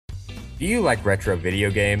Do you like retro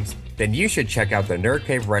video games? Then you should check out the Nerd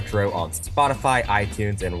Cave Retro on Spotify,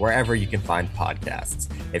 iTunes, and wherever you can find podcasts.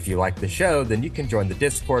 If you like the show, then you can join the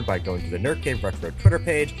Discord by going to the Nerd Cave Retro Twitter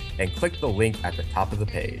page and click the link at the top of the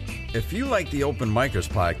page. If you like the Open Micers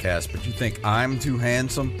podcast, but you think I'm too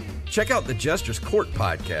handsome, check out the Jester's Court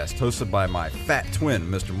podcast hosted by my fat twin,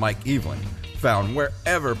 Mr. Mike Evelyn, found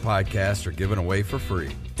wherever podcasts are given away for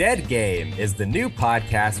free. Dead Game is the new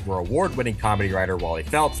podcast where award-winning comedy writer Wally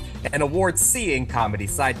Phelps and award-seeing comedy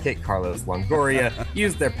sidekick Carlos Longoria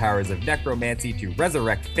use their powers of necromancy to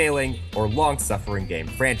resurrect failing or long-suffering game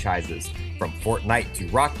franchises. From Fortnite to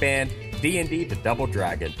Rock Band, D&D to Double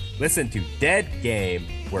Dragon, listen to Dead Game,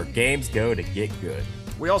 where games go to get good.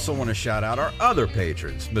 We also want to shout out our other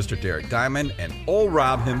patrons, Mr. Derek Diamond and old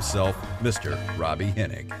Rob himself, Mr. Robbie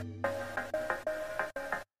Hennig.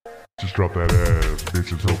 Just drop that ass,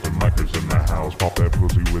 bitches, open micers in the house. Pop that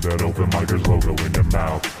pussy with that open micers logo in your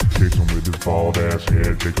mouth. Jason with his bald ass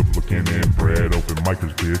head, Jacob looking inbred. Open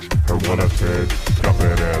micers, bitch, heard what I said. Drop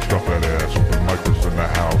that ass, open micers in the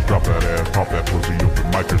house. Drop that ass, pop that pussy,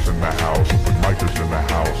 open micers in the house. Open micers in the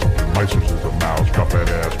house, open micers is a mouse. Drop that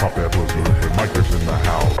ass, pop that pussy, open micers in the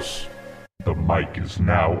house. The mic is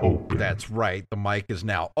now open. That's right, the mic is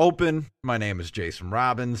now open. My name is Jason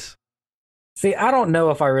Robbins. See, I don't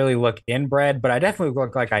know if I really look inbred, but I definitely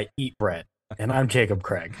look like I eat bread. And I'm Jacob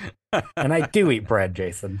Craig. And I do eat bread,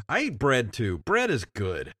 Jason. I eat bread too. Bread is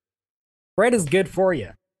good. Bread is good for you.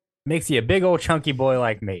 Makes you a big old chunky boy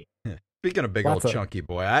like me. Speaking of big old chunky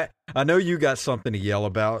boy, I know you got something to yell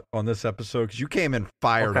about on this episode because you came in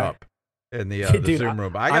fired up in the Dude, Zoom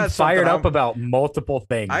room. I'm fired up about multiple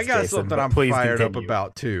things. I got Jason, something I'm fired continue. up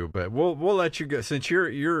about too, but we'll let you go since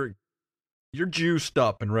you're juiced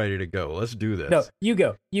up and ready to go. Let's do this. No, you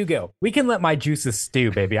go. We can let my juices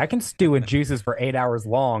stew, baby. I can stew in juices for 8 hours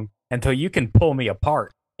long until you can pull me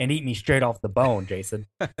apart and eat me straight off the bone, Jason.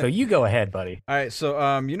 So you go ahead, buddy. All right.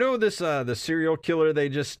 So, you know this the serial killer they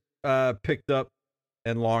just picked up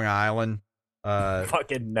in Long Island.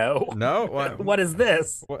 Fucking no. No. What is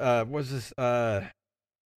this? Was this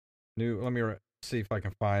new? Let me see if I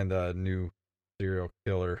can find a new serial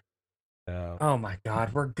killer. Oh my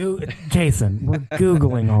God, Jason, we're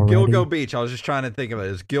Googling already. Gilgo Beach. I was just trying to think of it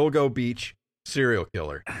as Gilgo Beach serial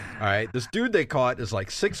killer. All right. This dude they caught is like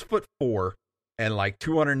 6'4" and like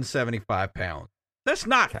 275 pounds. That's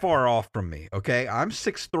not far off from me. Okay. I'm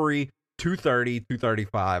 6'3", 230,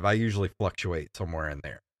 235. I usually fluctuate somewhere in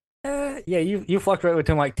there. Yeah, you fluctuate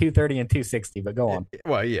between like 230 and 260, but go on.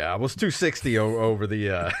 Well, yeah, I was 260 over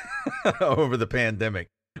the over the pandemic.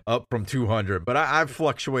 Up from 200, but I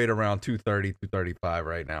fluctuate around 230, 235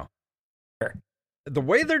 right now. Sure. The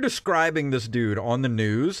way they're describing this dude on the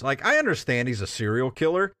news, like I understand he's a serial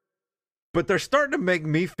killer, but they're starting to make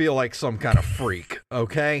me feel like some kind of freak,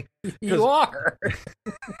 okay? You are.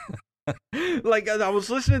 Like I was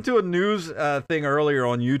listening to a news thing earlier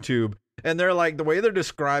on YouTube, and they're like, the way they're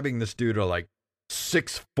describing this dude are like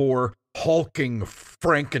 6'4", hulking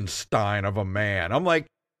Frankenstein of a man. I'm like,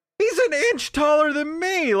 he's an inch taller than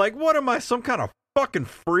me. Like, what am I, some kind of fucking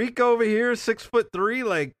freak over here, 6'3"?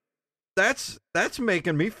 Like, that's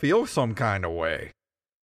making me feel some kind of way.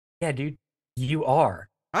 Yeah, dude, you are.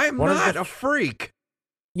 I'm not a freak.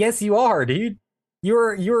 Yes, you are, dude.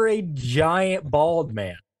 You're a giant bald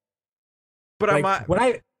man. But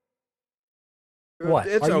like, What?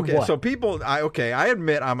 It's are okay. You what? So I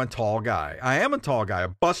admit I'm a tall guy. I am a tall guy. I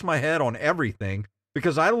bust my head on everything.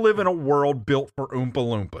 Because I live in a world built for Oompa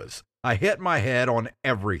Loompas. I hit my head on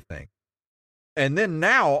everything. And then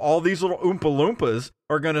now all these little Oompa Loompas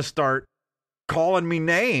are going to start calling me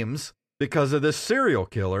names because of this serial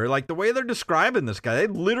killer. Like the way they're describing this guy, they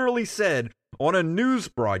literally said on a news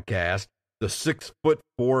broadcast, the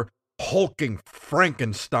 6'4" hulking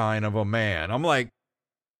Frankenstein of a man. I'm like,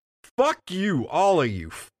 fuck you, all of you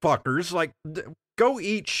fuckers. Like, go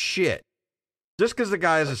eat shit. Just because the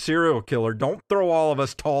guy is a serial killer, don't throw all of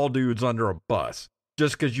us tall dudes under a bus.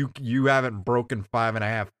 Just because you haven't broken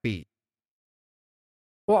 5.5 feet.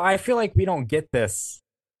 Well, I feel like we don't get this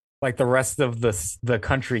like the rest of the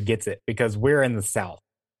country gets it because we're in the South.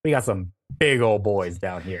 We got some big old boys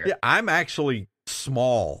down here. Yeah, I'm actually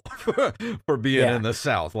small for being in the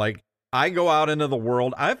South. Like, I go out into the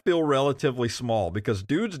world, I feel relatively small because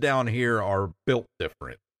dudes down here are built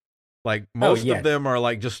different. Like, most of them are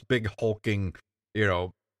like just big hulking,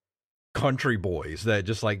 country boys that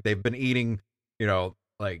just like they've been eating,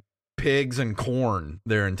 like pigs and corn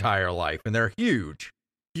their entire life. And they're huge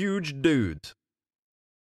dudes.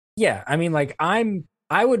 Yeah. I mean, like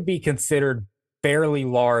I would be considered fairly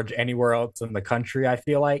large anywhere else in the country, I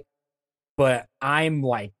feel like, but I'm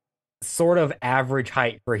like sort of average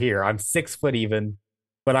height for here. I'm 6 foot even,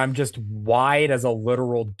 but I'm just wide as a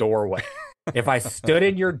literal doorway. If I stood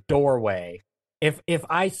in your doorway, if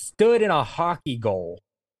I stood in a hockey goal,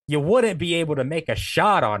 you wouldn't be able to make a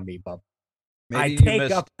shot on me, but I Maybe you take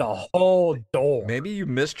missed. up the whole door. Maybe you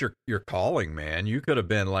missed your calling, man. You could have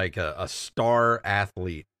been like a star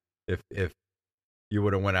athlete if you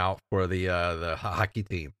would have went out for the hockey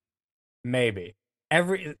team. Maybe.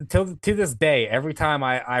 Every to this day, every time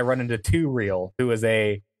I run into Two Real, who is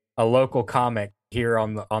a local comic here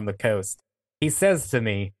on the coast, he says to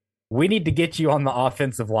me, "We need to get you on the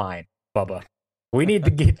offensive line, Bubba. We need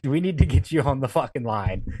to get you on the fucking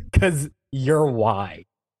line because you're wide.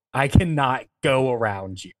 I cannot go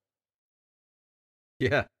around you."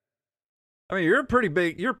 Yeah. I mean, you're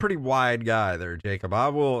a pretty wide guy there, Jacob. I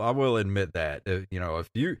will admit that. You know, if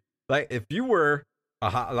you were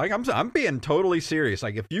like I'm being totally serious.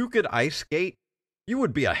 Like if you could ice skate, you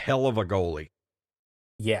would be a hell of a goalie.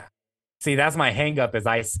 Yeah. See, that's my hang up is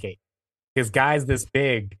ice skate. Because guys this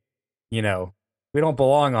big, we don't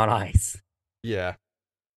belong on ice. Yeah.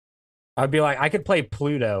 I'd be like, I could play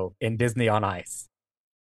Pluto in Disney on Ice.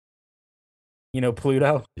 You know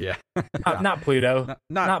Pluto? Yeah. Not Pluto.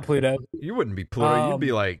 Not Pluto. You wouldn't be Pluto. You'd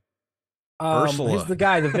be like Ursula. Who's the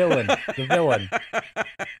guy, the villain? The villain.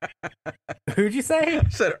 Who'd you say? I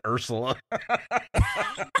said Ursula.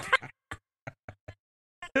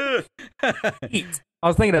 Pete. I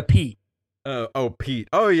was thinking of Pete. Oh, Pete.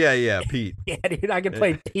 Oh, yeah, Pete. Yeah, dude, I could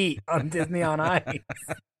play Pete on Disney on Ice.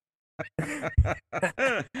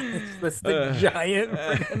 It's the giant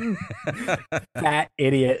freaking fat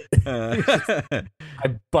idiot. I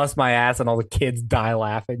bust my ass and all the kids die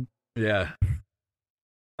laughing. Yeah.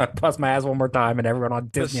 I bust my ass one more time and everyone on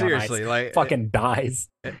Disney on Ice like fucking dies.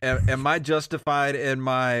 Am I justified in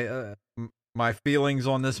my my feelings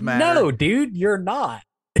on this matter? No, dude, you're not.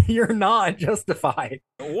 You're not justified.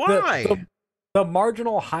 Why? The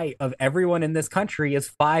marginal height of everyone in this country is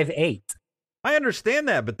 5'8". I understand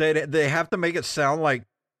that, but they have to make it sound like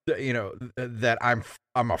that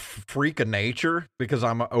I'm a freak of nature because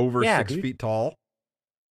I'm over 6 feet tall.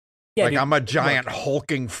 Yeah, like dude, I'm a giant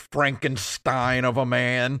hulking Frankenstein of a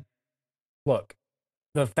man. Look,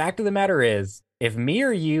 the fact of the matter is, if me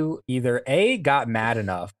or you either A, got mad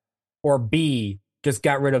enough, or B, just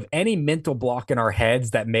got rid of any mental block in our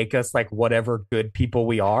heads that make us like whatever good people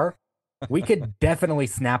we are, we could definitely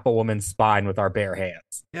snap a woman's spine with our bare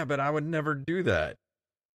hands. Yeah, but I would never do that.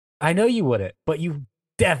 I know you wouldn't, but you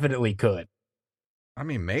definitely could. I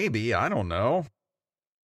mean, maybe. I don't know.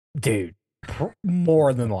 Dude,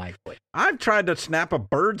 more than likely. I've tried to snap a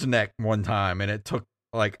bird's neck one time, and it took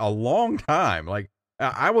like a long time. Like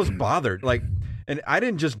I was bothered. Like, and I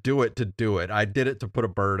didn't just do it to do it. I did it to put a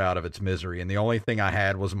bird out of its misery, and the only thing I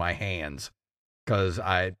had was my hands. Because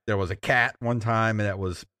there was a cat one time that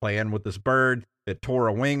was playing with this bird. It tore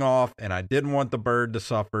a wing off, and I didn't want the bird to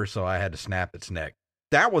suffer, so I had to snap its neck.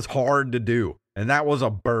 That was hard to do, and that was a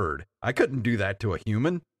bird. I couldn't do that to a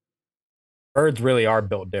human. Birds really are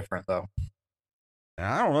built different, though.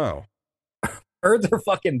 I don't know. Birds are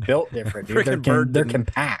fucking built different, dude. They're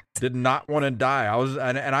compact. Did not want to die.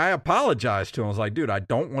 And I apologized to him. I was like, dude, I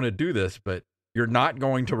don't want to do this, but you're not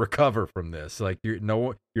going to recover from this. Like you're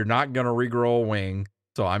not going to regrow a wing.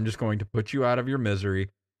 So I'm just going to put you out of your misery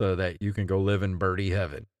so that you can go live in birdie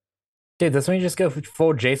heaven. Dude, that's when you just go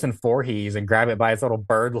full Jason Voorhees and grab it by its little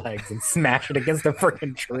bird legs and smash it against a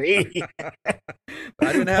freaking tree.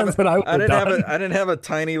 I didn't have a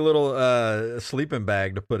tiny little sleeping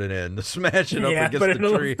bag to put it in to smash it up against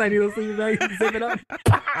the tree. Tiny little sleeping bag, zip it up.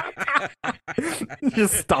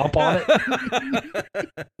 Just stomp on it.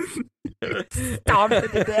 Stomp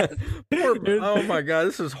it to death. Oh my god,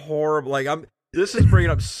 this is horrible. Like this is bringing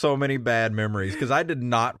up so many bad memories because I did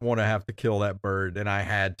not want to have to kill that bird, and I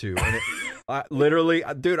had to. And I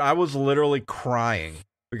was literally crying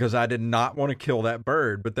because I did not want to kill that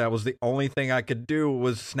bird, but that was the only thing I could do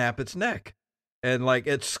was snap its neck, and like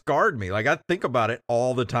it scarred me. Like I think about it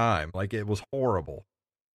all the time. Like it was horrible.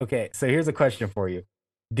 Okay, so here's a question for you: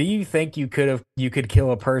 do you think you could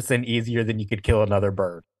kill a person easier than you could kill another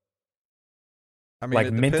bird? I mean,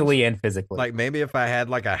 like mentally and physically. Like maybe if I had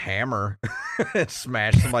like a hammer and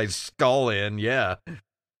smash somebody's skull in, yeah.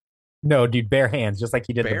 No, dude, bare hands, just like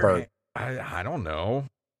you did the bird. I don't know.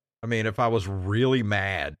 I mean, if I was really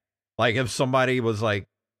mad, like if somebody was like,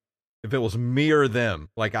 if it was me or them,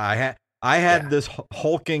 like I had this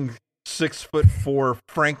hulking 6'4"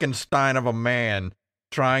 Frankenstein of a man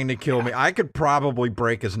trying to kill me. I could probably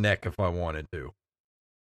break his neck if I wanted to.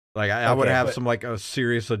 Like I would Okay, have but- some like a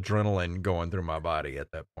serious adrenaline going through my body at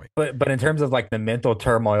that point. But in terms of like the mental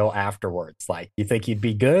turmoil afterwards, like you think you'd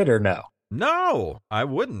be good or no? No, I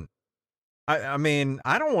wouldn't. I mean,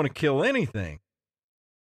 I don't want to kill anything.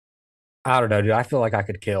 I don't know, dude. I feel like I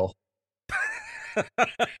could kill.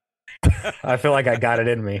 I feel like I got it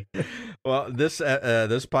in me. Well, this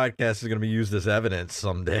podcast is going to be used as evidence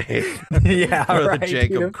someday Yeah, for right, the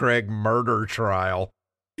Jacob dude. Craig murder trial.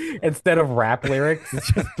 Instead of rap lyrics,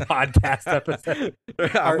 it's just podcast episode.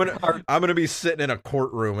 I'm gonna be sitting in a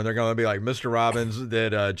courtroom, and they're gonna be like, "Mr. Robbins,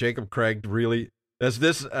 did Jacob Craig really has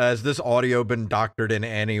this audio been doctored in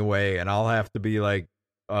any way?" And I'll have to be like,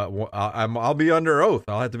 I'll be under oath.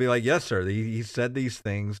 I'll have to be like, "Yes, sir. He said these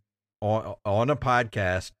things on a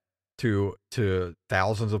podcast to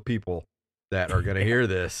thousands of people that are gonna hear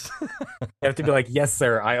this." You have to be like, yes,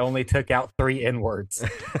 sir. I only took out 3 N-words.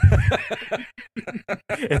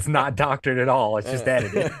 It's not doctored at all. It's just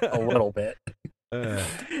edited a little bit.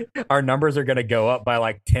 Our numbers are going to go up by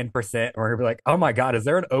like 10%. We're going to be like, oh my God, is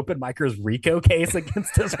there an open micers RICO case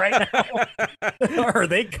against us right now?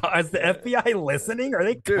 Is the FBI listening? Are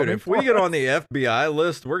they Dude, coming if we for get us? on the FBI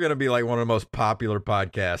list, we're gonna be like one of the most popular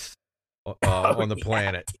podcasts on the yeah.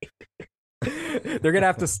 planet. They're going to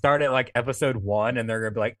have to start at like episode 1 and they're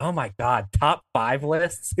going to be like, oh my God, top 5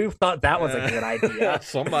 lists? Who thought that was a good idea?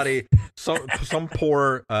 Some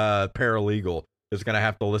poor paralegal is gonna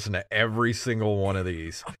have to listen to every single one of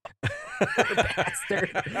these.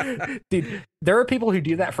 Bastard. Dude, there are people who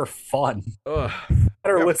do that for fun Ugh.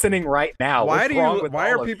 that are Yeah. listening right now. Why What's wrong with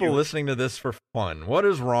why all are of people you? listening to this for fun? What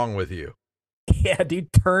is wrong with you? Yeah,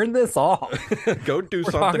 dude, turn this off. Go do We're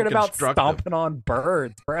something talking about constructive. stomping on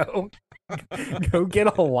birds, bro. Go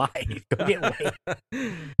get a life. Go get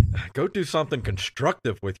laid. Go do something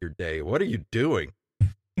constructive with your day. What are you doing?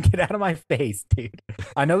 Get out of my face, dude.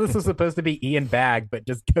 I know this was supposed to be Ian Bag, but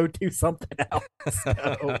just go do something else.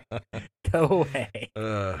 Go away.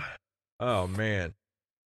 Oh man.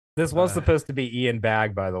 This was supposed to be Ian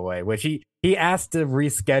Bag, by the way, which he asked to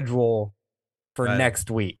reschedule for next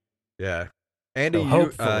week. Yeah. Andy So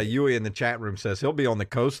hopefully- Yui in the chat room says he'll be on the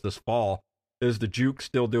coast this fall. Is the Juke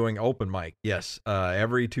still doing open mic? Yes,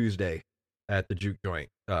 every Tuesday at the Juke Joint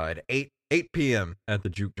at 8 p.m. at the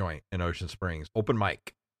Juke Joint in Ocean Springs. Open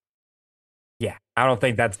mic Yeah, I don't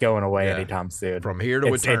think that's going away Yeah. anytime soon. from here to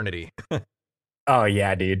It's- eternity. Oh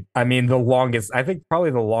yeah, dude. I mean, I think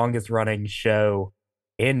probably the longest running show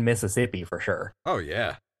in Mississippi for sure. Oh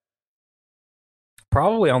yeah,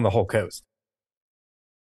 Probably on the whole coast.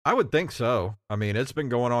 I would think so. I mean, it's been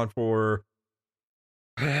going on for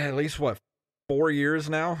at least 4 years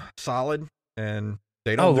now, solid, and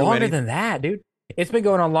they don't do longer any- than that, dude. It's been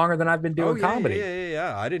going on longer than I've been doing yeah, comedy.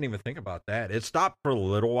 Yeah. I didn't even think about that. It stopped for a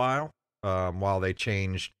little while they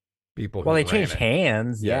changed people. Well, who they ran changed it.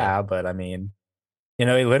 hands, Yeah. yeah, but I mean, it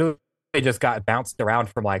literally just got bounced around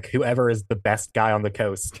from like whoever is the best guy on the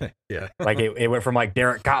coast. Yeah, Like it went from like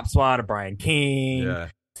Derek Kopswa to Brian King yeah.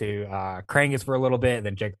 to Krangus for a little bit,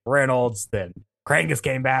 then Jacob Reynolds, then Krangus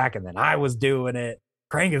came back, and then I was doing it.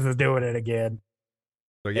 Krangus is doing it again.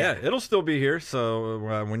 So yeah, it'll still be here. So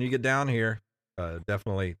when you get down here,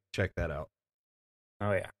 definitely check that out.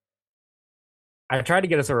 Oh yeah. I tried to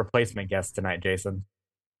get us a replacement guest tonight, Jason.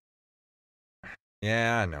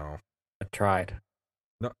 Yeah, I know. I tried.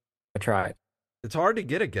 No. I tried. It's hard to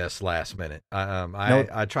get a guest last minute. No.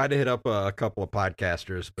 I tried to hit up a couple of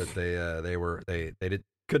podcasters, but they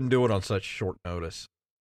couldn't do it on such short notice.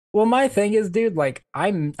 Well, my thing is, dude, like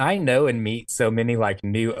I know and meet so many like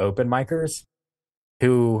new open micers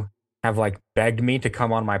who have like begged me to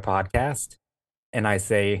come on my podcast, and I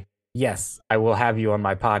say, yes, I will have you on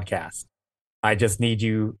my podcast. I just need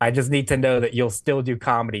to know that you'll still do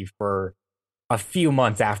comedy for a few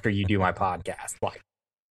months after you do my podcast. Like,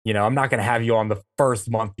 I'm not going to have you on the first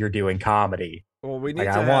month you're doing comedy. Well, we need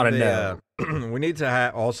Like, to I have wanna know. We need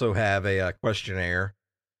to also have a questionnaire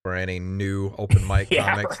for any new open mic Yeah,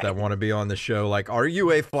 comics right. that want to be on the show. Like, are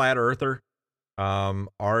you a flat earther?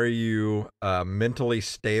 Are you mentally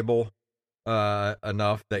stable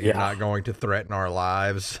enough that you're Yeah. not going to threaten our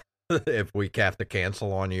lives if we have to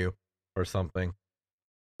cancel on you or something? It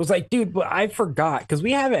was like, dude, but I forgot because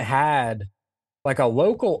we haven't had like a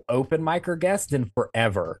local open micer guest in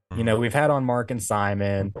forever. Mhm. We've had on Mark and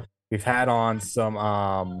Simon, we've had on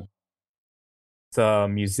some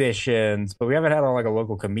musicians, but we haven't had on like a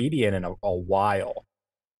local comedian in a while.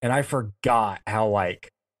 And I forgot how like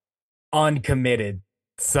uncommitted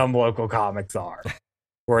some local comics are,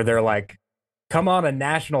 where they're like, come on a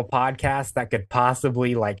national podcast that could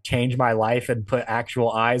possibly like change my life and put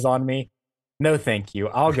actual eyes on me. No, thank you.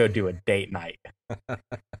 I'll go do a date night.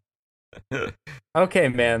 Okay,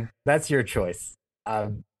 man, that's your choice.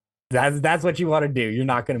 That's what you want to do. You're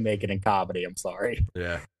not going to make it in comedy. I'm sorry.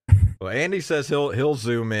 Yeah. Well, Andy says he'll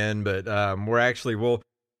zoom in, but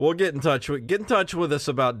we'll get in touch with us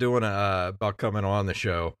about doing about coming on the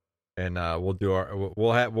show, and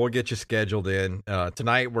we'll get you scheduled in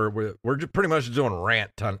tonight. We're pretty much doing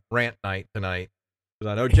rant night tonight.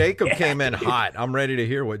 I know Jacob came in hot. I'm ready to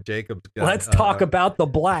hear what Jacob's got. Let's talk about the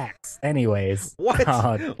blacks. Anyways. What?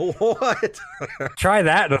 What? Try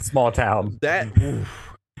that in a small town.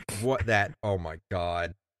 Oh my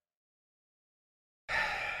God.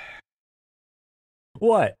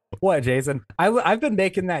 What, Jason? I've been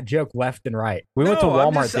making that joke left and right. We went to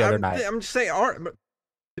Walmart the other night. I'm just saying,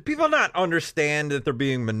 do people not understand that they're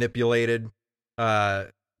being manipulated?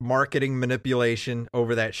 Marketing manipulation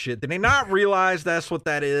over that shit. Did they not realize that's what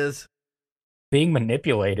that is? Being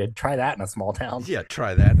manipulated. Try that in a small town. Yeah,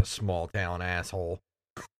 try that in a small town, asshole.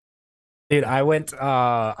 Dude, I went to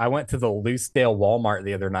the Loosedale Walmart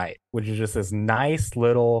the other night, which is just this nice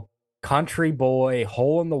little country boy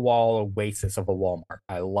hole in the wall oasis of a Walmart.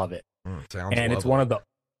 I love it. Sounds and lovely. It's one of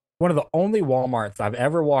the only Walmarts I've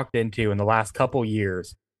ever walked into in the last couple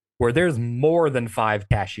years where there's more than 5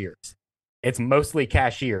 cashiers. It's mostly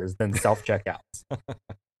cashiers than self-checkouts.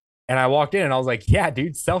 And I walked in and I was like, yeah,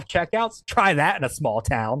 dude, self-checkouts? Try that in a small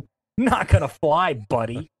town. Not gonna fly,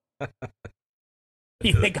 buddy.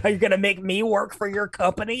 You think you're gonna make me work for your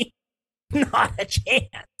company? Not a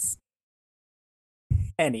chance.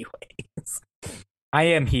 Anyways, I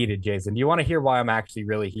am heated, Jason. Do you want to hear why I'm actually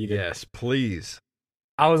really heated? Yes, please.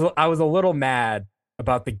 I was a little mad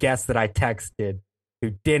about the guest that I texted who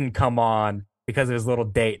didn't come on because of his little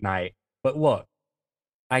date night. But look,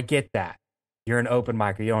 I get that. You're an open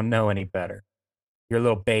micer. You don't know any better. You're a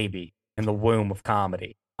little baby in the womb of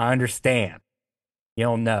comedy. I understand. You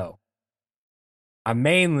don't know. I'm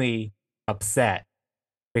mainly upset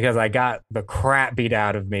because I got the crap beat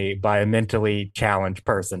out of me by a mentally challenged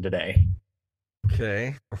person today.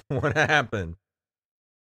 Okay. What happened?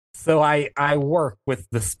 So I work with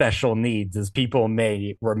the special needs, as people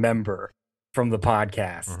may remember from the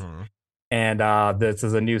podcast. Mm-hmm. And this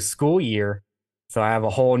is a new school year, so I have a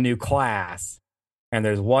whole new class. And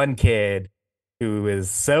there's one kid who is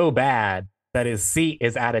so bad that his seat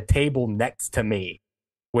is at a table next to me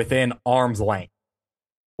within arm's length.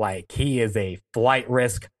 Like, he is a flight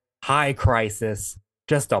risk, high crisis,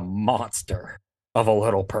 just a monster of a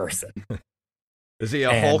little person. Is he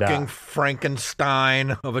a hulking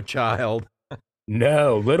Frankenstein of a child?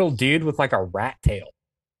 No, little dude with like a rat tail.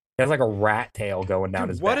 He has like a rat tail going down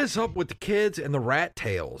his back. What is up with the kids and the rat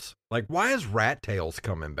tails? Like, why is rat tails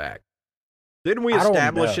coming back? Didn't we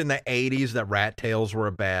establish in the 80s that rat tails were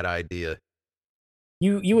a bad idea?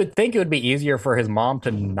 You would think it would be easier for his mom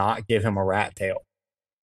to not give him a rat tail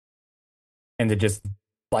and to just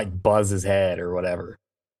like buzz his head or whatever.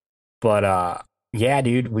 But yeah,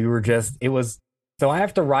 dude, so I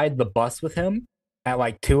have to ride the bus with him at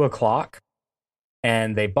like 2:00,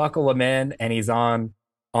 and they buckle him in, and he's on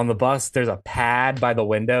the bus. There's a pad by the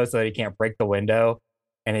window so that he can't break the window,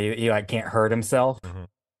 and he like can't hurt himself. Mm-hmm.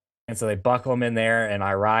 And so they buckle him in there, and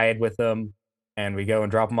I ride with him, and we go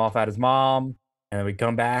and drop him off at his mom, and then we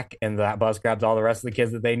come back, and that bus grabs all the rest of the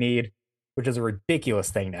kids that they need, which is a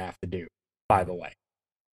ridiculous thing to have to do, by the way.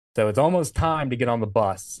 So it's almost time to get on the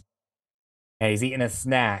bus, and he's eating a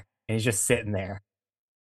snack, and he's just sitting there.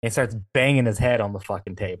 And he starts banging his head on the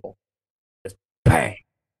fucking table. Just bang,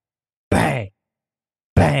 bang,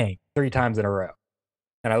 bang, 3 times in a row.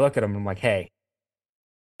 And I look at him and I'm like, hey,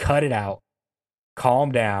 cut it out.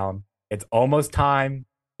 Calm down. It's almost time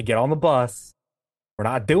to get on the bus. We're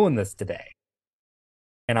not doing this today.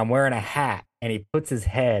 And I'm wearing a hat, and he puts his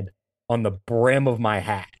head on the brim of my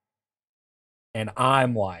hat. And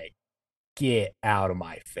I'm like, get out of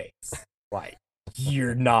my face. Like,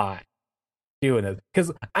 you're not doing this.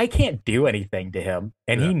 Because I can't do anything to him,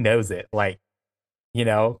 and he knows it. Like,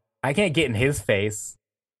 I can't get in his face.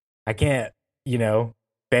 I can't,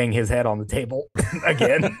 bang his head on the table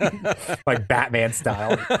again, like Batman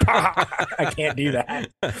style. I can't do that.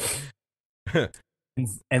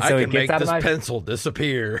 And so he gets out of my pencil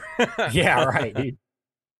disappear. Yeah, right, dude.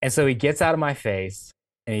 And so he gets out of my face,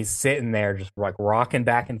 and he's sitting there just like rocking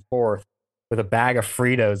back and forth with a bag of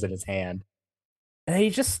Fritos in his hand. And he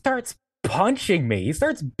just starts punching me. He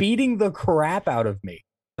starts beating the crap out of me.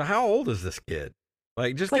 So how old is this kid?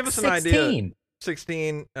 Like, just give us 16. an idea.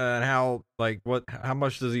 16, and how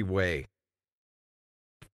much does he weigh?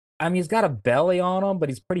 I mean, he's got a belly on him, but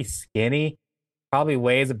he's pretty skinny. Probably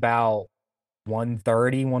weighs about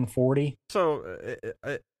 130, 140. So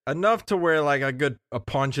enough to where like a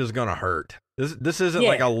punch is gonna hurt. This isn't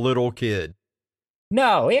like Yeah. a little kid.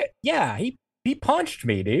 No, he punched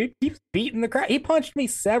me, dude. He's beating the crap. He punched me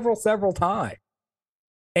several times.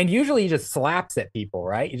 And usually he just slaps at people,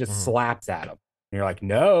 right? He just slaps at them. And you're like,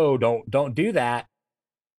 no, don't do that.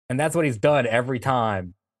 And that's what he's done every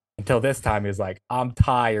time until this time. He was like, I'm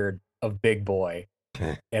tired of big boy.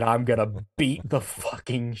 And I'm gonna beat the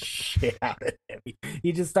fucking shit out of him.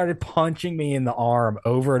 He just started punching me in the arm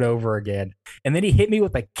over and over again. And then he hit me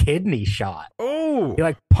with a kidney shot. Oh,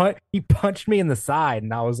 He punched me in the side,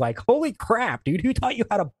 and I was like, holy crap, dude, who taught you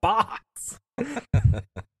how to box?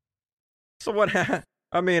 so what?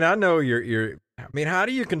 I mean, I know you're. I mean, how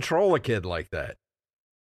do you control a kid like that?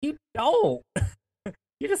 You don't.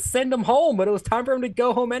 You just send him home, but it was time for him to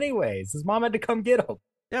go home anyways. His mom had to come get him.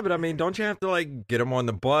 Yeah, but I mean, don't you have to like get him on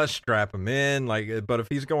the bus, strap him in, like? But if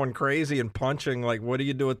he's going crazy and punching, like, what do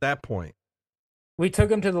you do at that point? We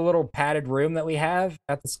took him to the little padded room that we have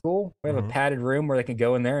at the school. We have a Mhm. padded room where they can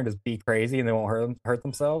go in there and just be crazy and they won't hurt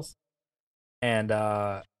themselves. And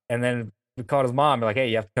then we called his mom. We're like, hey,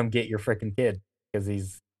 you have to come get your freaking kid because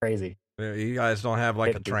he's crazy. You guys don't have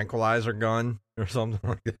like a Hit people. tranquilizer gun or something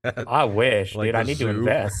like that? I wish, Like dude. I the need to zoo.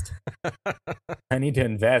 invest. I need to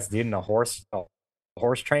invest, dude, in a horse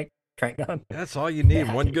trank gun. That's all you need.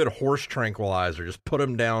 Yeah, One dude. good horse tranquilizer. Just put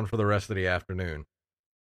him down for the rest of the afternoon.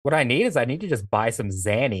 What I need to just buy some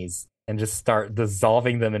Xannies and just start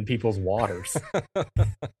dissolving them in people's waters.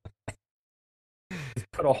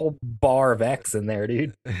 Just put a whole bar of X in there,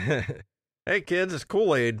 dude. Hey kids, it's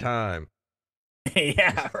Kool-Aid time.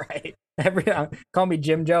 Yeah, right. Call me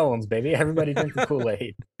Jim Jones, baby. Everybody drink the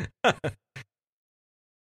Kool-Aid. That's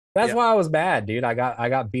Yeah. why I was mad, dude. I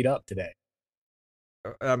got beat up today.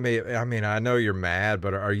 I mean, I know you're mad,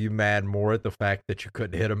 but are you mad more at the fact that you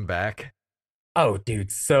couldn't hit him back? Oh,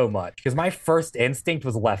 dude, so much. Because my first instinct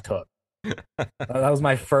was left hook. That was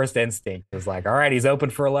my first instinct. It was like, all right, he's open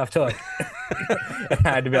for a left hook. And I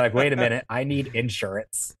had to be like, wait a minute, I need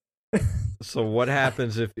insurance. So what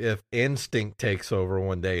happens if instinct takes over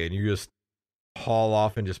one day and you just haul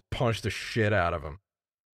off and just punch the shit out of him?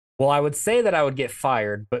 Well, I would say that I would get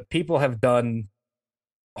fired, but people have done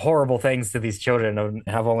horrible things to these children and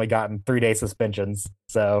have only gotten 3-day suspensions.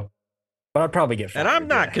 So, but I'd probably get fired. And I'm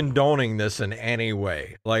not yeah. condoning this in any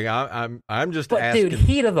way. Like I'm just But asking. dude,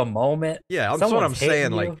 heat of the moment. Yeah, that's what I'm someone's hitting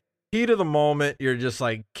saying. Like you. heat of the moment, you're just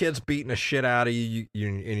like kids beating the shit out of you,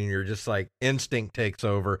 and you're just like instinct takes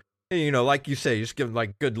over. And, you know, like you say, you just give him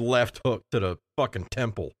like good left hook to the fucking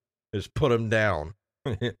temple, just put him down.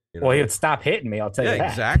 You know? Well, he would stop hitting me. I'll tell you yeah, that.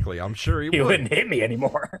 exactly. I'm sure he He would. wouldn't hit me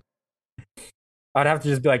anymore. I'd have to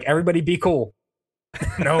just be like, everybody be cool.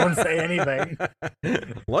 No one say anything.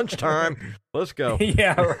 Lunchtime, let's go.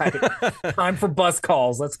 Yeah, right. Time for bus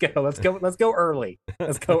calls. Let's go. Let's go early.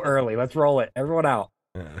 Let's go early. Let's roll it. Everyone out.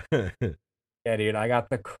 Yeah, dude, I got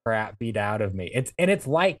the crap beat out of me. It's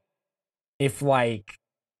like if like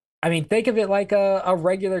I mean, think of it like a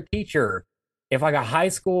regular teacher. If like a high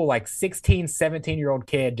school, like 16, 17-year-old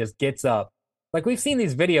kid just gets up. Like we've seen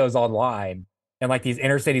these videos online and like these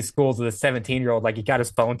inner city schools with a 17-year-old, like he got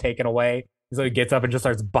his phone taken away. So he gets up and just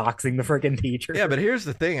starts boxing the freaking teacher. Yeah, but here's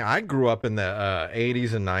the thing. I grew up in the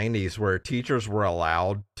 80s and 90s where teachers were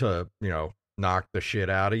allowed to, you know, knock the shit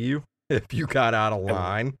out of you if you got out of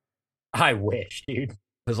line. I wish, dude.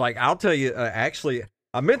 Because, like, I'll tell you, actually,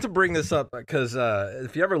 I meant to bring this up because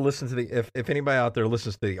if you ever listen to if anybody out there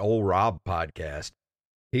listens to the Old Rob podcast,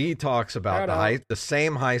 he talks about the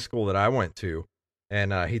same high school that I went to.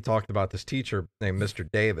 And he talked about this teacher named Mr.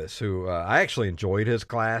 Davis, who I actually enjoyed his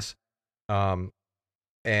class. And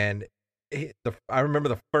I remember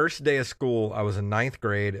the first day of school, I was in 9th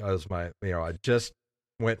grade. I just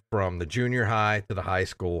went from the junior high to the high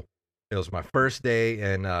school. It was my first day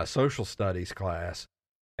in social studies class.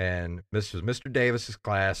 And this was Mr. Davis's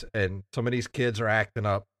class. And some of these kids are acting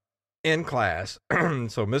up in class.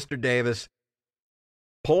 So Mr. Davis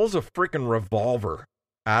pulls a freaking revolver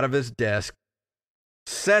out of his desk,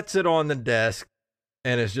 sets it on the desk,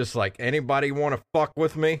 and is just like, anybody want to fuck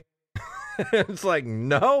with me? It's like,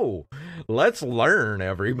 no, let's learn,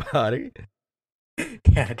 everybody.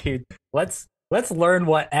 Yeah, dude. Let's learn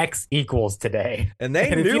what X equals today. And they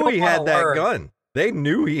And if you knew don't he had wanna that learn- gun. They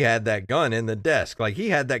knew he had that gun in the desk. Like he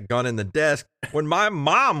had that gun in the desk when my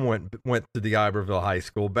mom went to the Iberville High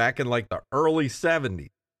School back in like the early 70s.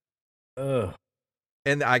 Ugh.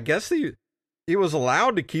 And I guess he was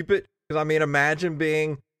allowed to keep it because I mean, imagine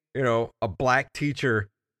being, you know, a black teacher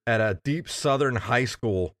at a deep Southern high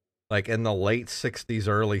school. like in the late 60s,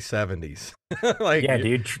 early 70s. Like, Yeah,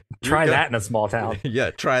 dude. Try that in a small town.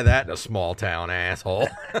 Yeah, try that in a small town, asshole.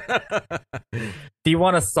 Do you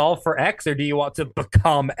want to solve for X or do you want to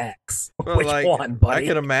become X? Well, Which like, one, buddy? I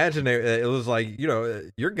can imagine it was like,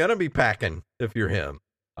 you're going to be packing if you're him.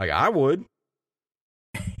 Like, I would.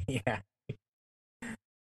 Yeah.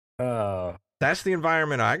 Oh. That's the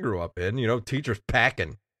environment I grew up in. teachers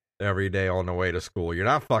packing every day on the way to school. You're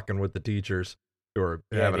not fucking with the teachers who are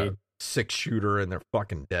having a 6-shooter in their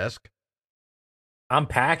fucking desk. I'm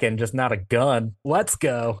packing, just not a gun. Let's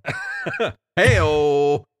go.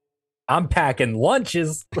 Hey-oh. I'm packing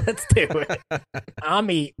lunches. Let's do it.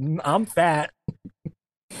 I'm eating. I'm fat.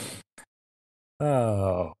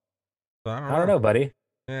 Oh. I don't know, buddy.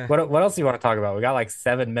 Yeah. What else do you want to talk about? We got like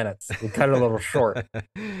 7 minutes. We cut it a little short.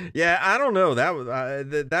 Yeah, I don't know. That was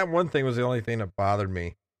that one thing was the only thing that bothered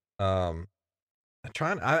me. I've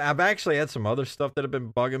actually had some other stuff that have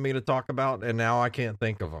been bugging me to talk about, and now I can't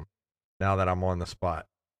think of them. Now that I'm on the spot.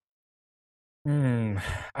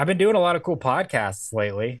 I've been doing a lot of cool podcasts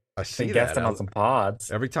lately. I see been that. guesting on some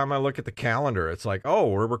pods. Every time I look at the calendar, it's like, oh,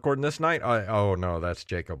 we're recording this night. Oh no, that's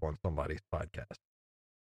Jacob on somebody's podcast.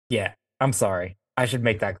 Yeah, I'm sorry. I should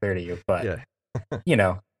make that clear to you, but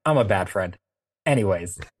yeah. I'm a bad friend.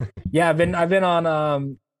 Anyways, yeah, I've been on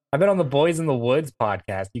the Boys in the Woods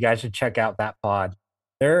podcast. You guys should check out that pod.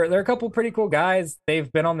 They're a couple pretty cool guys.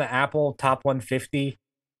 They've been on the Apple Top 150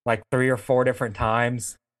 like 3 or 4 different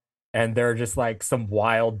times, and they're just like some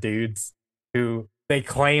wild dudes who they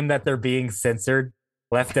claim that they're being censored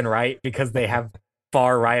left and right because they have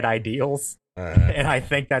far right ideals. And I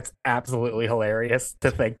think that's absolutely hilarious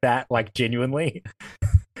to think that, like, genuinely.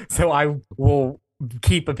 So I will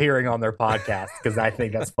keep appearing on their podcast because I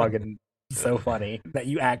think that's fucking so funny that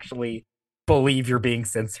you actually believe you're being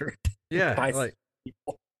censored. Yeah, by like,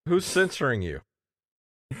 people. Who's censoring you?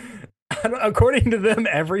 According to them,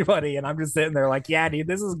 everybody. And I'm just sitting there like, yeah, dude,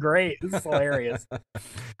 this is great. This is hilarious.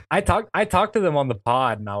 I talked to them on the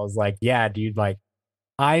pod and I was like, yeah, dude, like,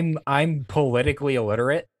 I'm politically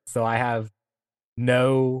illiterate, so I have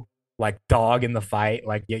no like dog in the fight.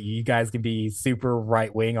 Like, you guys can be super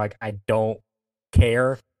right wing, like, I don't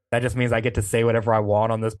care. That just means I get to say whatever I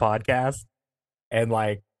want on this podcast. And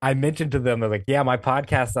like, I mentioned to them, they're like, yeah, my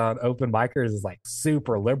podcast on Open Micers is like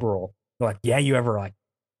super liberal. They're like, yeah, you ever like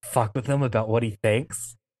fuck with him about what he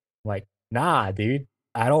thinks? I'm like, nah, dude,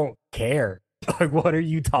 I don't care. Like, what are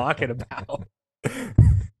you talking about?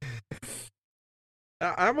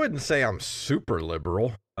 I wouldn't say I'm super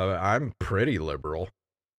liberal. I'm pretty liberal.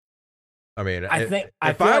 I mean,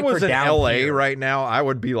 if I was in LA right now, I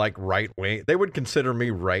would be like right wing. They would consider me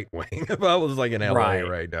right wing if I was like in LA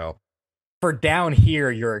right now. For down here,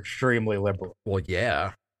 you're extremely liberal. Well,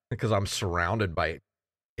 yeah, because I'm surrounded by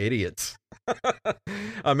idiots.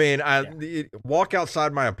 I mean, walk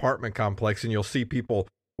outside my apartment complex and you'll see people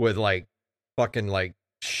with like fucking like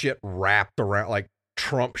shit wrapped around, like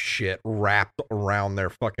Trump shit wrapped around their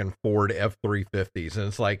fucking Ford F-350s. And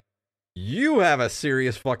it's like, you have a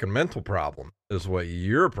serious fucking mental problem is what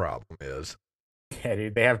your problem is. Yeah,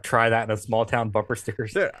 dude, they have try that in a small town bumper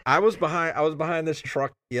stickers. Dude, I was behind this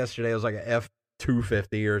truck yesterday. It was like a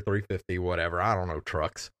F-250 or 350, whatever. I don't know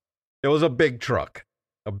trucks. It was a big truck,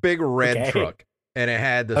 a big red truck. And it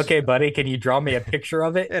had this. Okay, buddy, can you draw me a picture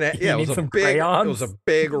of it? And it was a big crayons? It was a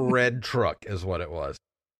big red truck is what it was.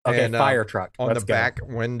 Okay, and, fire truck. On the back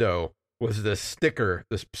window was this sticker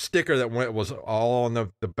that was all on the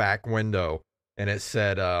back window. And it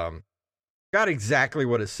said, got exactly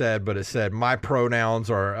what it said, but it said, my pronouns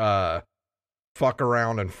are fuck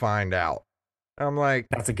around and find out. I'm like,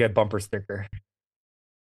 that's a good bumper sticker.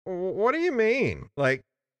 What do you mean? Like,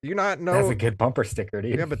 you not know? That's a good bumper sticker,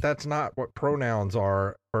 dude. Yeah, but that's not what pronouns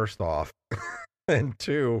are, first off. And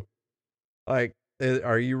two, like,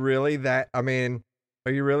 are you really that, I mean,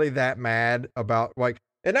 are you really that mad about, like,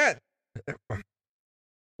 and that,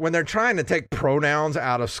 when they're trying to take pronouns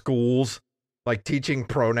out of schools, like teaching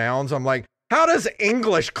pronouns, I'm like, how does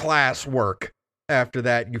English class work after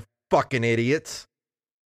that, you fucking idiots?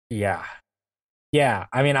 Yeah. Yeah.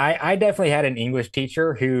 I mean, I definitely had an English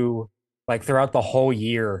teacher who, like, throughout the whole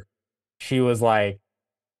year, she was like,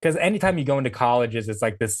 because anytime you go into colleges, it's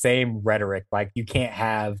like the same rhetoric. Like, you can't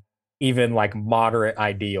have even like moderate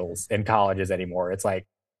ideals in colleges anymore. It's like,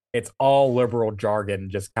 it's all liberal jargon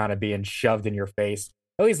just kind of being shoved in your face.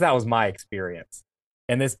 At least that was my experience.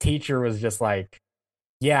 And this teacher was just like,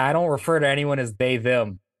 yeah, I don't refer to anyone as they,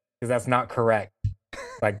 them, because that's not correct,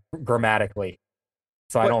 like grammatically.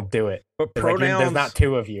 So I don't do it. But pronouns, like, there's not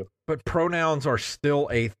two of you. But pronouns are still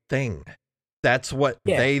a thing. That's what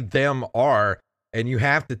they, them are. And you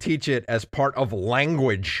have to teach it as part of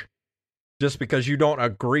language just because you don't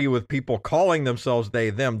agree with people calling themselves they,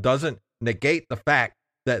 them, doesn't negate the fact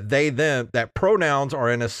that they, them, that pronouns are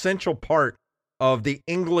an essential part of the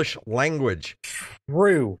English language.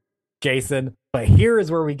 True, Jason. But here is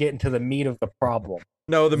where we get into the meat of the problem.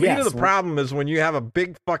 No, the meat Yes, of the problem is when you have a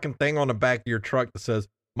big fucking thing on the back of your truck that says,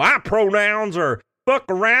 my pronouns are fuck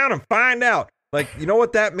around and find out. Like, you know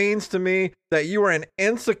what that means to me? That you are an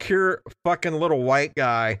insecure fucking little white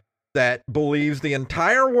guy that believes the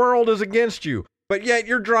entire world is against you, but yet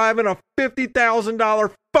you're driving a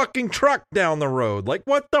 $50,000 fucking truck down the road. Like,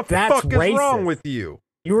 what the That's fuck is racist. wrong with you?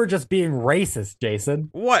 You were just being racist, Jason.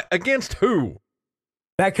 What? Against who?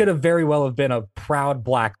 That could have very well have been a proud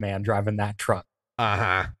black man driving that truck.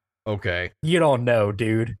 Uh-huh. Okay. You don't know,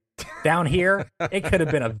 dude. Down here, it could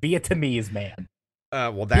have been a Vietnamese man.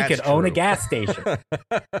 Well, that's He could own a true. gas station.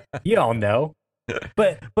 You don't know.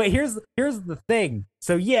 But here's the thing.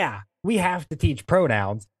 So yeah, we have to teach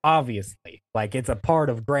pronouns, obviously. Like, it's a part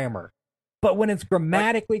of grammar. But when it's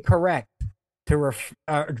grammatically correct to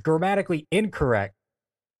grammatically incorrect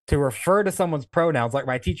to refer to someone's pronouns, like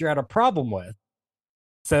my teacher had a problem with.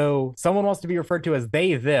 So someone wants to be referred to as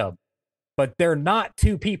they, them, but they're not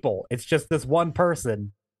two people. It's just this one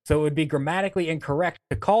person. So it would be grammatically incorrect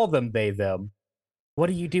to call them they, them. What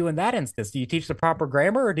do you do in that instance? Do you teach the proper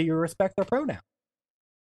grammar, or do you respect their pronoun?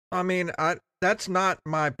 I mean, that's not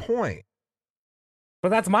my point. But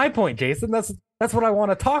that's my point, Jason. That's what I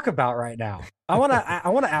want to talk about right now. I want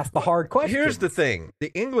to ask the hard question. Here's the thing.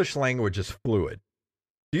 The English language is fluid.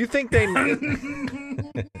 Do you think they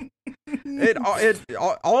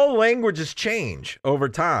all languages change over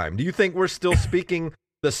time? Do you think we're still speaking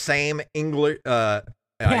the same English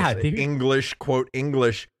dude. English, quote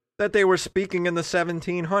English, that they were speaking in the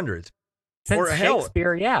 1700s? Since or hell,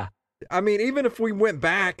 Shakespeare, yeah. I mean, even if we went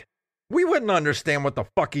back, we wouldn't understand what the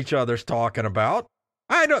fuck each other's talking about.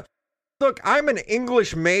 I don't look, I'm an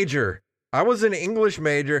English major. I was an English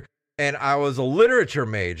major and I was a literature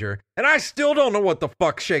major, and I still don't know what the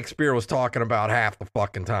fuck Shakespeare was talking about half the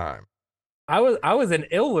fucking time. I was an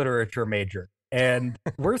illiterature major, and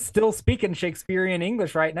we're still speaking Shakespearean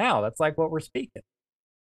English right now. That's like what we're speaking.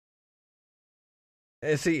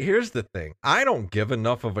 And see, here's the thing. I don't give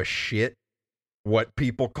enough of a shit what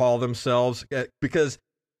people call themselves because,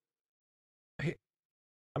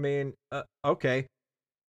 I mean, okay.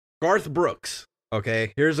 Garth Brooks.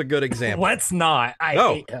 Okay, here's a good example. Let's not.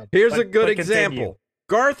 Hate him. Here's a good but continue. example.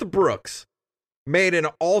 Garth Brooks made an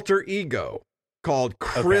alter ego called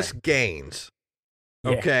Chris Gaines.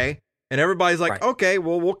 Yeah. Okay? And everybody's like, Right. okay,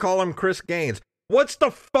 well, we'll call him Chris Gaines. What's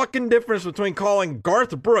the fucking difference between calling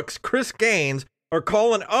Garth Brooks Chris Gaines or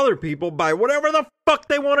calling other people by whatever the fuck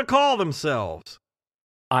they want to call themselves?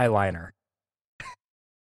 Eyeliner.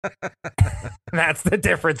 That's the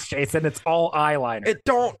difference, Jason. It's all eyeliner. It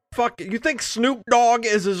don't you think Snoop Dogg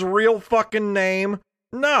is his real fucking name?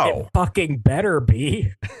 No. It fucking better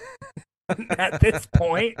be. At this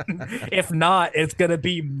point. If not, it's going to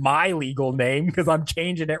be my legal name because I'm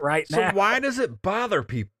changing it right So now. why does it bother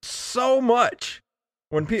people so much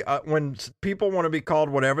when people want to be called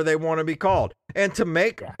whatever they want to be called? And to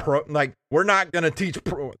make we're not going to teach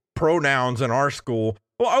pronouns in our school.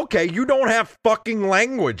 Well, okay, you don't have fucking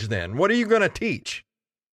language then. What are you going to teach?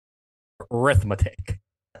 Arithmetic.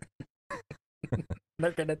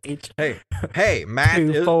 They're going to teach Hey, math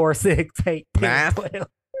 2, is, 4, 6, 8, 10, Math? 12.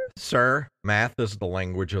 sir, math is the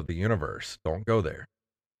language of the universe. Don't go there.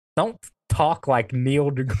 Don't talk like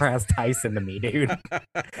Neil deGrasse Tyson to me, dude.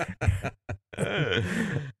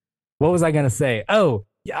 What was I going to say? Oh,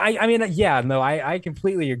 yeah, I mean, yeah, no, I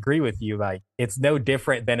completely agree with you. Like, it's no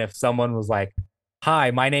different than if someone was like,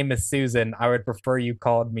 hi, my name is Susan. I would prefer you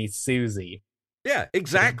called me Susie. Yeah,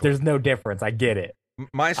 exactly. There's no difference. I get it.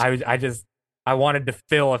 I wanted to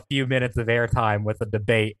fill a few minutes of airtime with a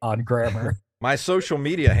debate on grammar. My social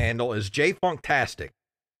media handle is jfunktastic.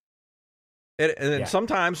 And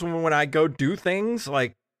sometimes when I go do things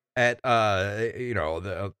like at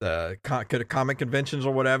the comic conventions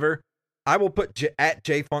or whatever, I will put at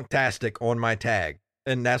jfunktastic on my tag,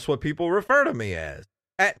 and that's what people refer to me as,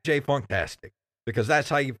 at jfunktastic, because that's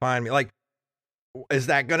how you find me. Like, is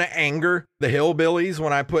that going to anger the hillbillies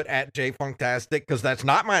when I put at jfunktastic? Because that's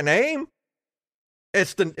not my name.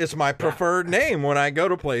 It's my preferred name when I go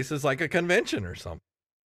to places like a convention or something.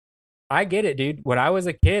 I get it, dude. When I was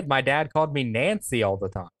a kid, my dad called me Nancy all the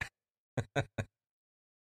time.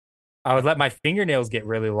 I would let my fingernails get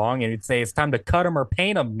really long, and he'd say, "It's time to cut them or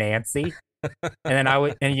paint them, Nancy." And then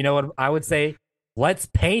and you know what I would say? "Let's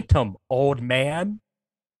paint them, old man."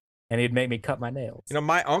 And he'd make me cut my nails. You know,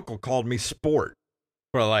 my uncle called me Sport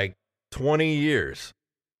for like 20 years.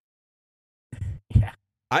 Yeah.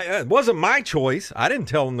 It wasn't my choice. I didn't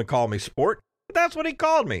tell him to call me Sport, but that's what he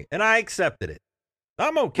called me, and I accepted it.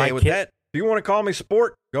 I'm okay with that. If you want to call me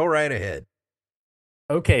Sport, go right ahead.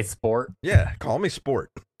 Okay, Sport. Yeah, call me Sport.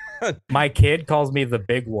 My kid calls me the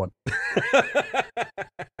big one.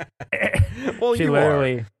 Well, She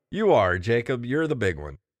literally. You are, Jacob. You're the big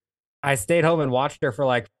one. I stayed home and watched her for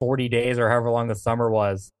like 40 days or however long the summer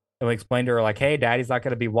was. And we explained to her, like, hey, daddy's not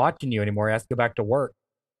going to be watching you anymore. He has to go back to work.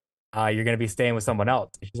 You're going to be staying with someone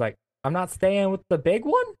else. And she's like, I'm not staying with the big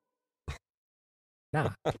one? Nah,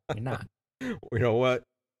 you're not. You know what?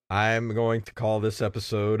 I'm going to call this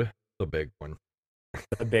episode the big one.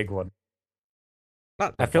 The big one.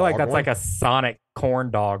 Not I feel like that's like a Sonic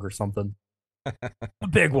corn dog or something. The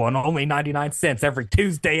big one, only 99 cents every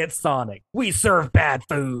Tuesday at Sonic. We serve bad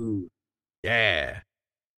food. Yeah.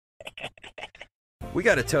 We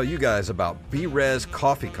got to tell you guys about B-Res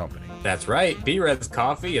Coffee Company. That's right. B-Res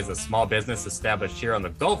Coffee is a small business established here on the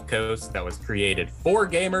Gulf Coast that was created for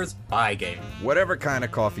gamers by gamers. Whatever kind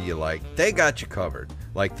of coffee you like, they got you covered.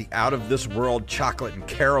 Like the out-of-this-world chocolate and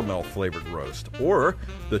caramel flavored roast, or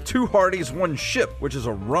the Two Hardies One Ship, which is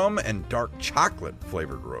a rum and dark chocolate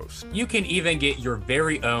flavored roast. You can even get your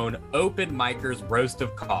very own Open Micers roast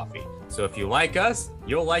of coffee. So if you like us,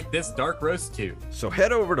 you'll like this dark roast too. So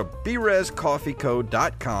head over to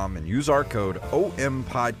brescoffeeco.com and use our code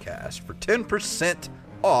OMPodcast for 10%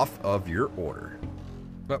 off of your order.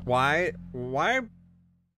 But why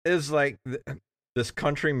is like this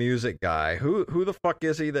country music guy, who the fuck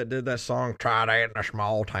is he that did that song Try That in a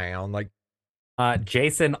Small Town? Like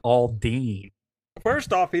Jason Aldean.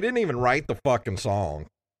 First off, he didn't even write the fucking song.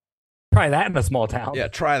 Try that in a small town. Yeah,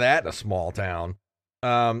 try that in a small town.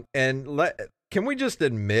 Can we just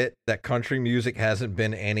admit that country music hasn't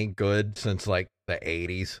been any good since like the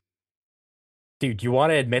 80s? Dude, you want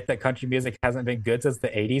to admit that country music hasn't been good since the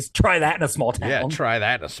 80s? Try that in a small town. Yeah, try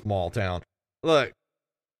that in a small town. Look,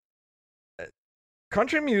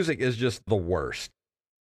 country music is just the worst.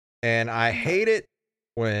 And I hate it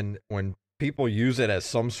when people use it as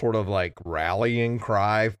some sort of like rallying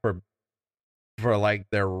cry for like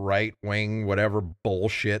their right wing whatever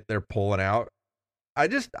bullshit they're pulling out. I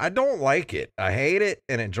don't like it. I hate it,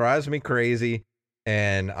 and it drives me crazy.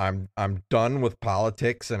 And I'm done with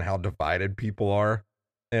politics and how divided people are,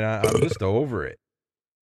 and I'm just over it.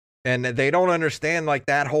 And they don't understand like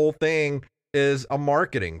that whole thing is a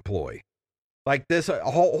marketing ploy. Like this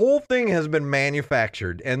whole thing has been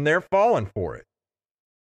manufactured, and they're falling for it.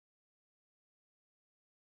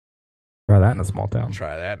 Try that in a small town.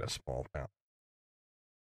 Try that in a small town.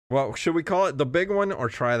 Well, should we call it the big one or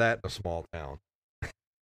try that in a small town?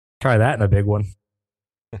 Try that in a big one.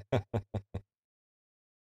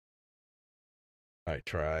 I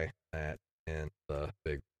try that in the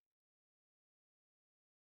big.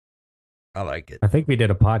 I like it. I think we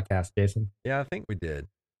did a podcast, Jason. Yeah, I think we did.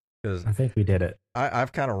 Because I think we did it.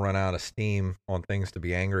 I've kind of run out of steam on things to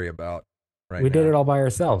be angry about right We now. did it all by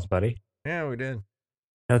ourselves, buddy. Yeah, we did.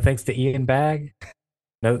 No thanks to Ian Bagg.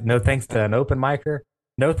 No thanks to an open micer.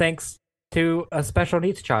 No thanks to a special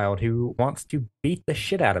needs child who wants to beat the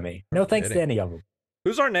shit out of me. No thanks to any of them.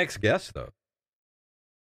 Who's our next guest, though?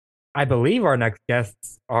 I believe our next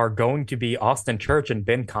guests are going to be Austin Church and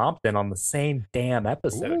Ben Compton on the same damn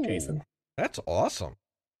episode, Ooh, Jason. That's awesome.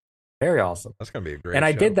 Very awesome. That's going to be a great And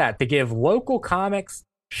I show. did that to give local comics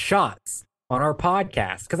shots on our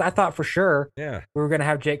podcast because I thought for sure we were going to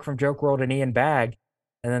have Jake from Joke World and Ian Bagg,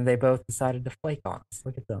 and then they both decided to flake on us.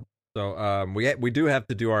 Look at them. So we do have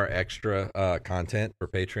to do our extra content for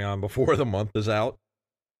Patreon before the month is out.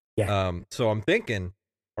 Yeah. So I'm thinking,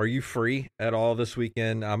 are you free at all this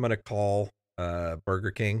weekend? I'm going to call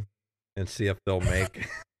Burger King and see if they'll make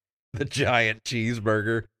the giant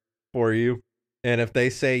cheeseburger for you. And if they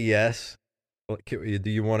say yes, do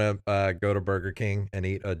you want to go to Burger King and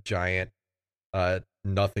eat a giant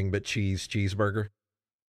nothing but cheeseburger?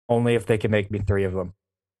 Only if they can make me 3 of them.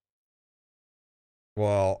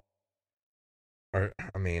 Well,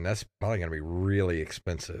 I mean, that's probably going to be really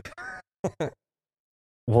expensive.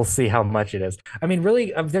 We'll see how much it is. I mean,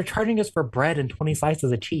 really, they're charging us for bread and 20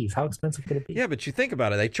 slices of cheese. How expensive could it be? Yeah, but you think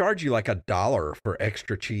about it. They charge you like $1 for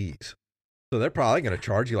extra cheese. So they're probably going to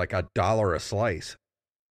charge you like $1 a slice.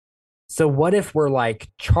 So what if we're like,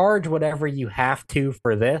 charge whatever you have to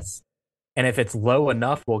for this, and if it's low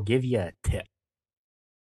enough, we'll give you a tip.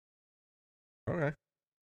 Okay.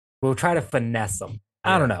 We'll try to finesse them.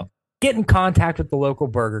 I don't know. Get in contact with the local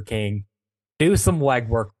Burger King. Do some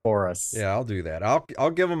legwork for us. Yeah, I'll do that.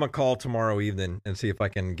 I'll give them a call tomorrow evening and see if I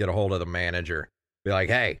can get a hold of the manager. Be like,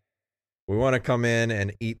 hey, we want to come in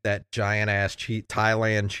and eat that giant ass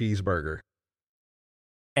Thailand cheeseburger.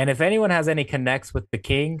 And if anyone has any connects with the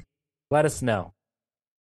king, let us know.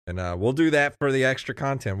 And we'll do that for the extra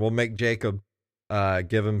content. We'll make Jacob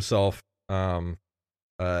give himself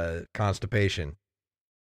constipation.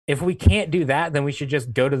 If we can't do that, then we should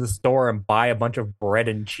just go to the store and buy a bunch of bread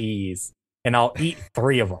and cheese, and I'll eat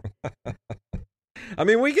 3 of them. I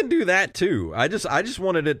mean, we can do that too. I just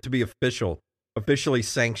wanted it to be officially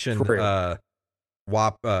sanctioned.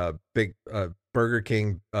 Big Burger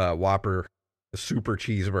King Whopper Super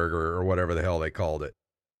Cheeseburger or whatever the hell they called it.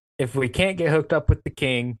 If we can't get hooked up with the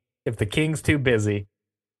king, if the king's too busy,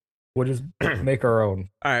 we'll just make our own.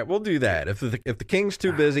 All right, we'll do that. If the king's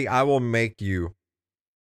too busy, I will make you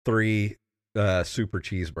 3 super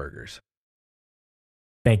cheeseburgers.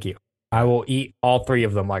 Thank you. I will eat all 3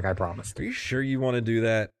 of them like I promised. Are you sure you want to do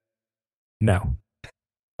that? No.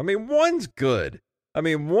 I mean, one's good. I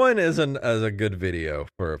mean, one is a good video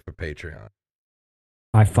for Patreon.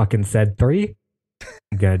 I fucking said 3.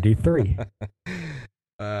 I'm gonna do 3.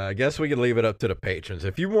 I guess we could leave it up to the patrons.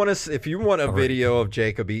 If you want a video of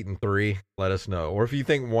Jacob eating 3, let us know. Or if you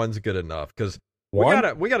think one's good enough, because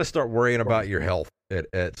we gotta start worrying about your health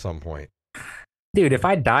at some point. Dude, if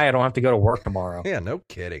I die, I don't have to go to work tomorrow. Yeah, no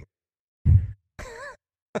kidding.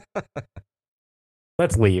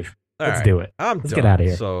 Let's leave. Let's right. do it. Let's get out of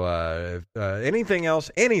here. So, anything else?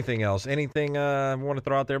 Anything I want to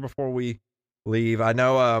throw out there before we leave? I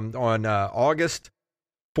know on August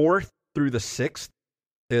 4th through the 6th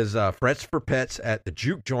is Frets for Pets at the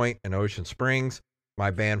Juke Joint in Ocean Springs. My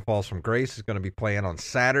band Falls from Grace is going to be playing on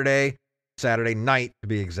Saturday night to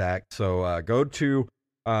be exact. So just go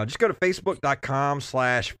to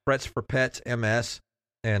facebook.com/Frets for Pets MS,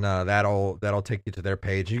 and that'll take you to their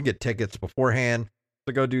page. You can get tickets beforehand.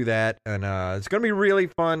 So go do that, and it's going to be really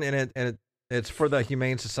fun, and it's for the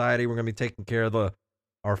Humane Society. We're going to be taking care of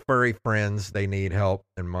our furry friends. They need help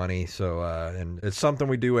and money, so and it's something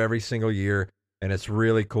we do every single year, and it's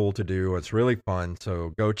really cool to do. It's really fun,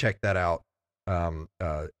 so go check that out.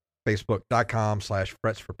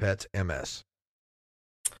 Facebook.com/Frets for Pets MS.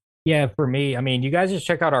 Yeah, for me, I mean, you guys just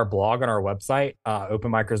check out our blog on our website,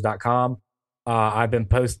 openmicers.com. I've been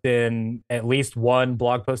posting at least 1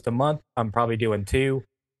 blog post a month. I'm probably doing 2.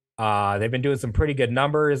 They've been doing some pretty good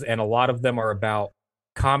numbers, and a lot of them are about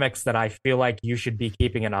comics that I feel like you should be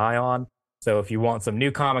keeping an eye on. So if you want some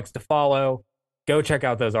new comics to follow, go check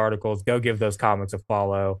out those articles. Go give those comics a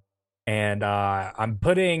follow. And I'm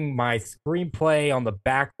putting my screenplay on the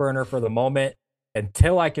back burner for the moment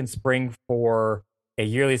until I can spring for a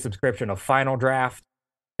yearly subscription of Final Draft,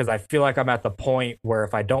 because I feel like I'm at the point where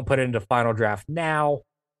if I don't put it into Final Draft now,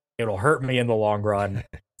 it'll hurt me in the long run.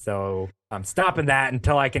 So I'm stopping that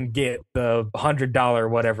until I can get the $100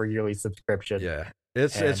 whatever yearly subscription. Yeah,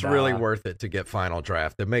 it's really worth it to get Final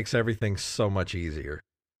Draft. It makes everything so much easier.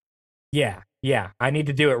 Yeah. I need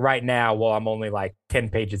to do it right now while I'm only like 10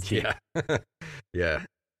 pages deep. Yeah. Yeah.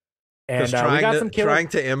 And we got some trying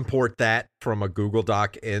to import that from a Google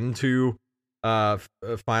Doc into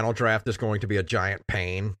Final Draft is going to be a giant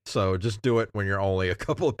pain. So just do it when you're only a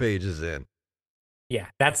couple of pages in. Yeah,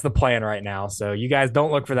 that's the plan right now. So you guys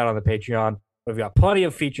don't look for that on the Patreon. We've got plenty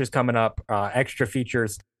of features coming up, extra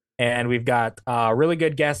features, and we've got really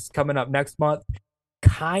good guests coming up next month.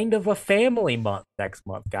 Kind of a family month next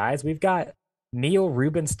month, guys. We've got Neil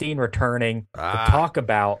Rubenstein returning to talk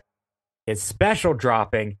about his special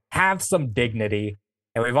dropping, Have Some Dignity.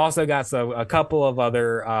 And we've also got a couple of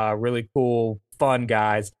other really cool, fun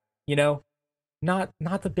guys. You know, not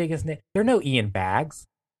the biggest name. There are no Ian Baggs,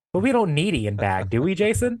 but we don't need Ian Bagg, do we,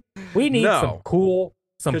 Jason? We need some cool,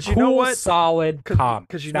 solid comics.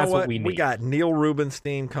 Because you know what? We got Neil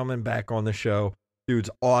Rubenstein coming back on the show. Dude's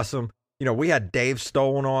awesome. You know, we had Dave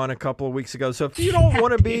Stone on a couple of weeks ago. So if you don't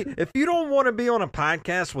want to be on a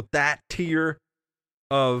podcast with that tier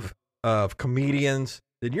of comedians,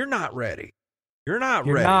 then you're not ready. You're not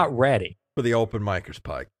ready for the Open Micers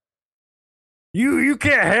podcast. You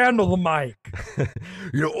can't handle the mic.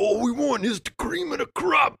 You know, all we want is the cream of the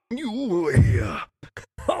crop. Yeah.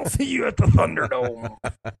 I'll see you at the Thunderdome.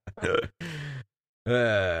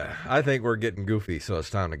 I think we're getting goofy, so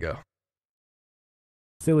it's time to go.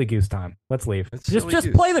 Silly goose time. Let's leave.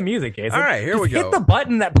 Just play the music, Jason. All right, here we go. Hit the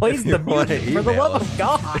button that plays the music, for the love of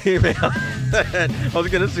God. Email. I was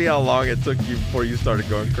going to see how long it took you before you started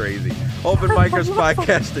going crazy.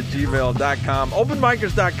 OpenMikersPodcast@gmail.com.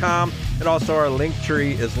 OpenMikers.com. And also our link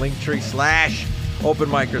tree is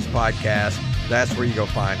linktree/OpenMikersPodcast. That's where you go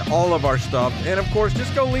find all of our stuff. And, of course,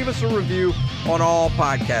 just go leave us a review on all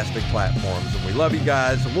podcasting platforms. And we love you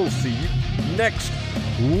guys, and we'll see you next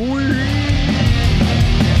week.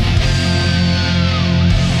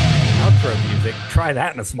 Outro music. music. Try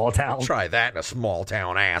that in a small town. Try that in a small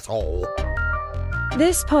town, asshole.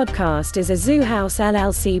 This podcast is a Zoo House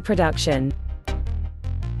LLC production.